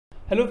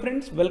Hello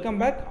friends, welcome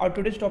back. Our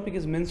today's topic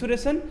is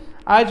mensuration.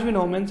 As we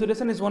know,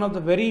 mensuration is one of the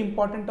very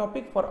important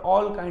topic for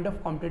all kind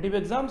of competitive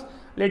exams.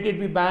 Let it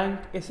be bank,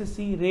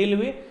 SSC,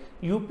 railway,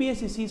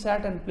 UPSC,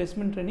 CSAT and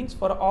placement trainings.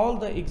 For all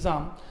the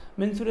exam,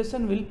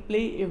 mensuration will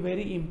play a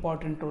very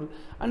important role.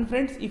 And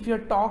friends, if you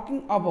are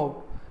talking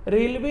about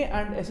railway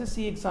and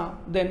SSC exam,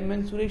 then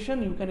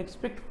mensuration you can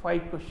expect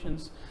 5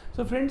 questions.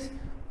 So friends,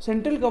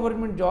 central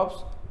government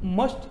jobs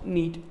must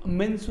need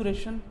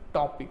mensuration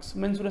topics,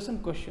 mensuration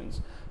questions.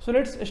 So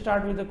let's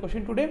start with the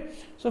question today.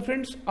 So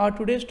friends, our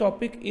today's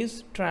topic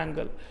is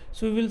triangle.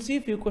 So we will see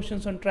a few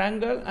questions on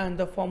triangle and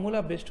the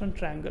formula based on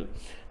triangle.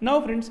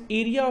 Now friends,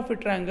 area of a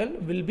triangle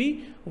will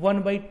be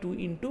 1/2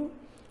 into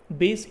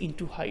base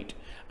into height.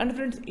 And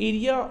friends,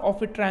 area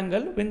of a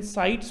triangle when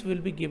sides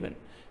will be given.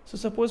 So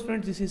suppose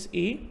friends, this is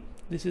A,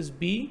 this is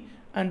B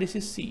and this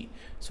is C.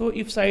 So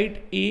if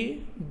side A,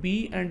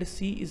 B and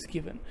C is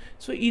given,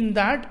 so in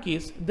that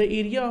case the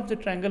area of the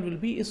triangle will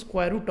be a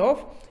square root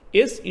of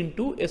S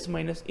into S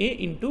minus A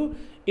into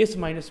S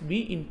minus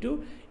B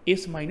into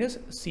S minus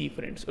C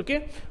friends,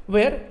 okay,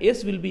 where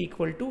S will be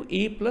equal to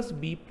A plus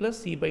B plus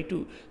C by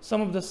 2,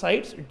 sum of the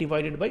sides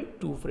divided by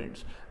 2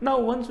 friends. Now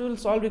once we will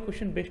solve a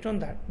question based on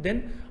that,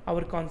 then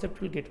our concept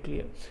will get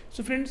clear.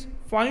 So friends,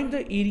 find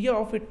the area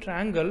of a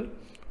triangle,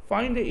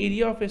 find the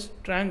area of a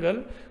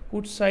triangle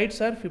whose sides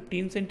are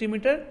 15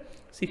 centimeter,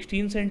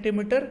 16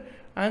 centimeter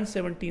and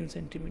 17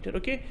 centimeter,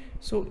 okay.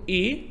 So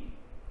A,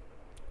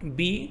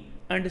 B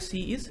and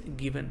C is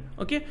given,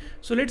 okay.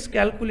 So let's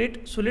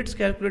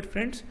calculate,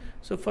 friends.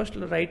 So first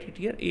write it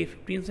here, A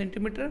 15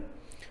 centimeter,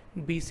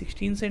 B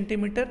 16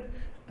 centimeter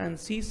and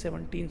C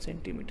 17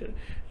 centimeter.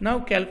 Now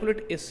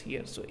calculate S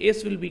here. So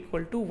S will be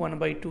equal to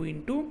 1/2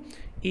 into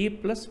A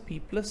plus B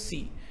plus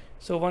C.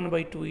 So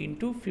 1/2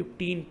 into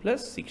 15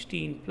 plus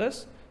 16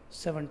 plus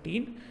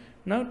 17.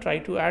 Now try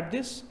to add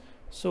this.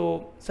 So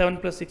 7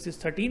 plus 6 is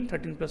 13,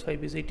 13 plus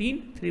 5 is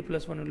 18, 3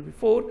 plus 1 will be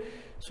 4.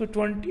 So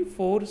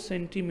 24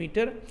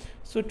 centimeter.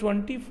 So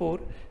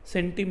 24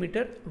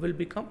 centimeter will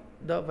become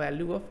the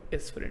value of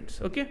S friends,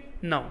 okay.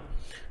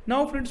 Now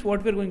friends,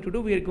 what we are going to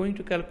do, we are going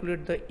to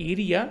calculate the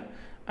area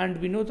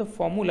and we know the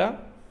formula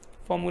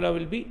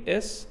will be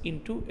S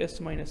into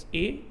S minus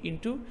A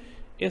into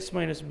S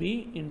minus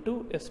B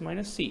into S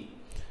minus C.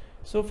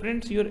 So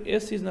friends, your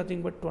S is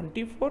nothing but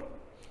 24.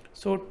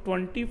 So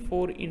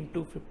 24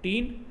 into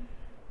 15,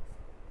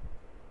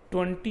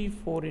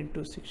 24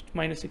 into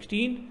minus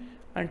 16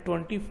 and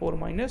 24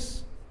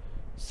 minus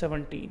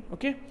 17,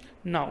 okay.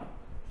 Now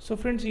so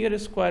friends, here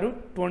is square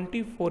root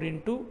 24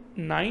 into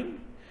 9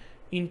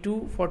 into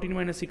 14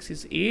 minus 6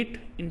 is 8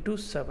 into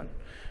 7.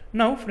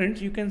 Now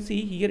friends, you can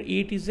see here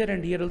 8 is there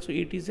and here also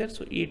 8 is there.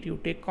 So 8 you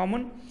take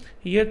common,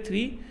 here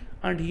 3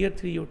 and here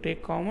 3 you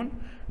take common,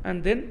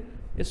 and then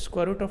a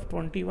square root of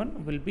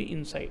 21 will be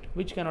inside,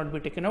 which cannot be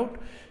taken out.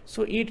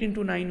 So 8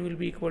 into 9 will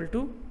be equal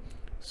to,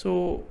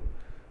 so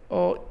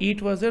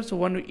 8 was there, so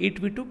 8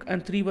 we took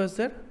and 3 was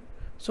there,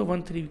 so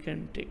 1 3 we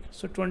can take.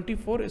 So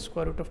 24 is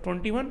square root of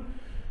 21.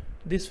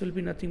 This will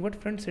be nothing but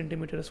friends,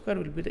 centimeter square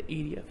will be the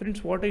area.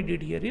 Friends, what I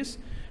did here is,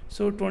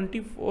 so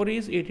 24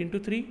 is 8 into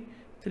 3,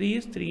 3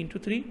 is 3 into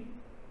 3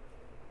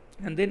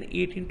 and then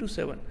 8 into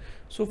 7.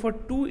 So for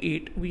 2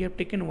 8 we have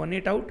taken 1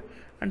 8 out,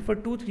 and for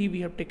 2 3 we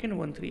have taken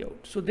 1 3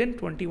 out. So then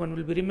 21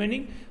 will be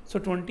remaining. So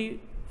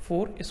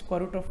 24 is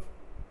square root of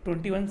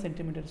 21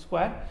 centimeter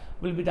square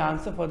will be the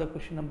answer for the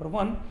question number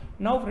 1.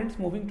 Now friends,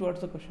 moving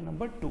towards the question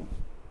number 2.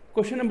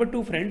 Question number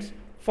 2 friends,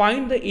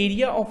 find the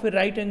area of a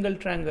right angle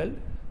triangle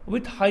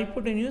with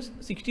hypotenuse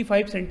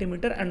 65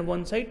 centimeter and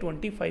one side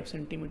 25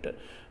 centimeter.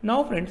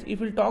 Now friends, if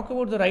we'll talk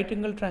about the right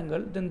angle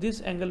triangle, then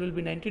this angle will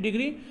be 90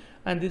 degree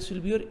and this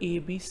will be your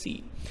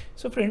ABC.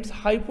 So friends,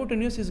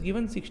 hypotenuse is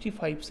given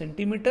 65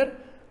 centimeter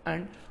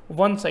and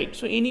one side,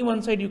 so any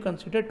one side you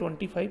consider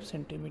 25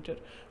 centimeter,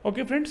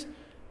 okay friends.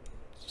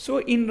 So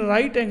in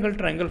right angle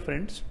triangle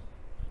friends,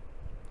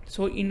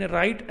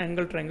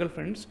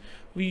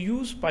 we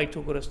use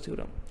Pythagoras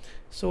theorem.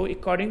 So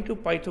according to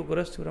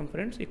Pythagoras theorem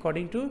friends,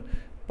 according to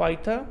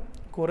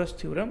Pythagoras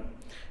theorem,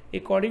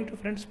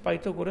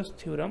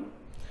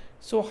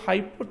 so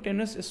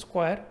hypotenuse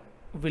square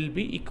will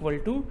be equal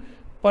to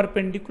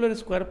perpendicular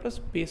square plus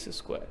base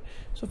square.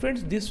 So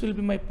friends, this will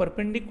be my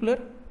perpendicular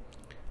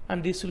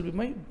and this will be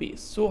my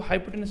base. So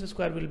hypotenuse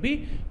square will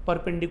be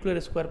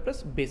perpendicular square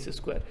plus base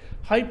square.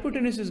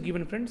 Hypotenuse is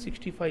given friends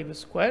 65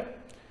 square,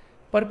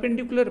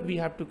 perpendicular we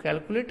have to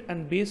calculate,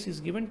 and base is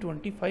given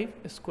 25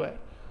 square,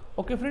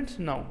 okay friends.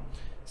 Now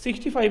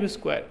 65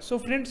 square, so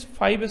friends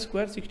 5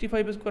 square,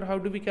 65 square, how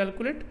do we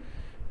calculate?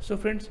 So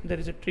friends, there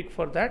is a trick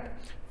for that.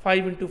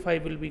 5 into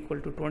 5 will be equal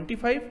to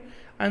 25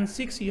 and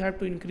 6 you have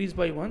to increase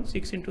by 1,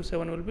 6 into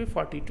 7 will be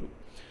 42.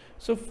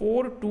 So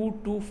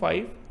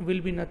 4225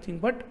 will be nothing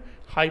but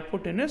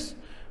hypotenuse.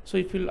 So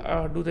if you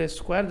do the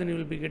square, then you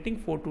will be getting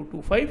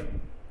 4225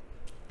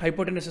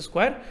 hypotenuse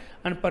square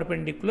and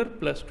perpendicular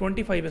plus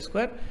 25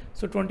 square.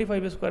 So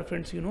 25 square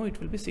friends, you know it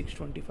will be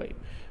 625.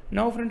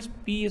 Now friends,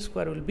 P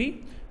square will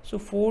be, so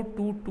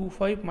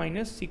 4225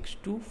 minus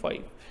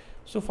 625.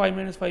 So 5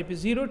 minus 5 is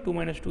 0, 2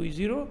 minus 2 is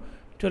 0,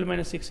 12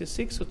 minus 6 is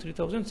 6, so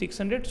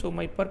 3600. So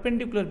my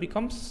perpendicular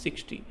becomes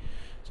 60.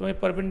 So my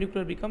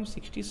perpendicular becomes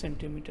 60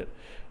 centimeter.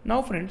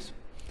 Now friends,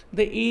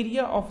 the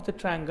area of the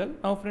triangle,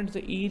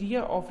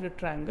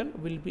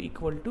 will be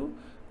equal to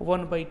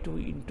 1 by 2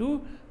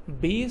 into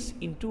base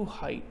into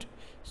height.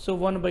 So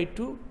 1 by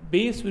 2,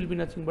 base will be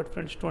nothing but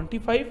friends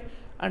 25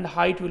 and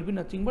height will be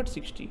nothing but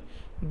 60.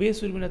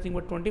 Base will be nothing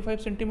but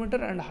 25 centimeter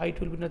and height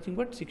will be nothing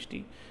but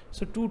 60.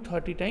 So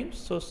 230 times,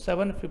 so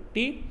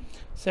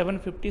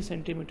 750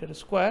 centimeter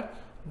square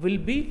will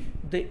be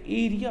the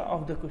area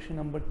of the question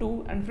number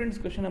 2. And friends,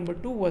 question number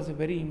 2 was a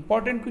very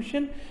important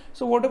question.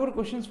 So whatever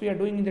questions we are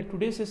doing in the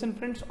today's session,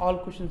 friends, all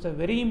questions are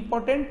very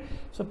important.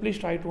 So please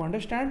try to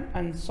understand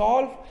and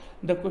solve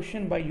the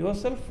question by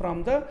yourself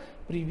from the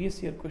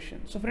previous year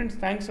question. So friends,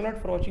 thanks a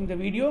lot for watching the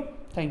video.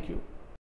 Thank you.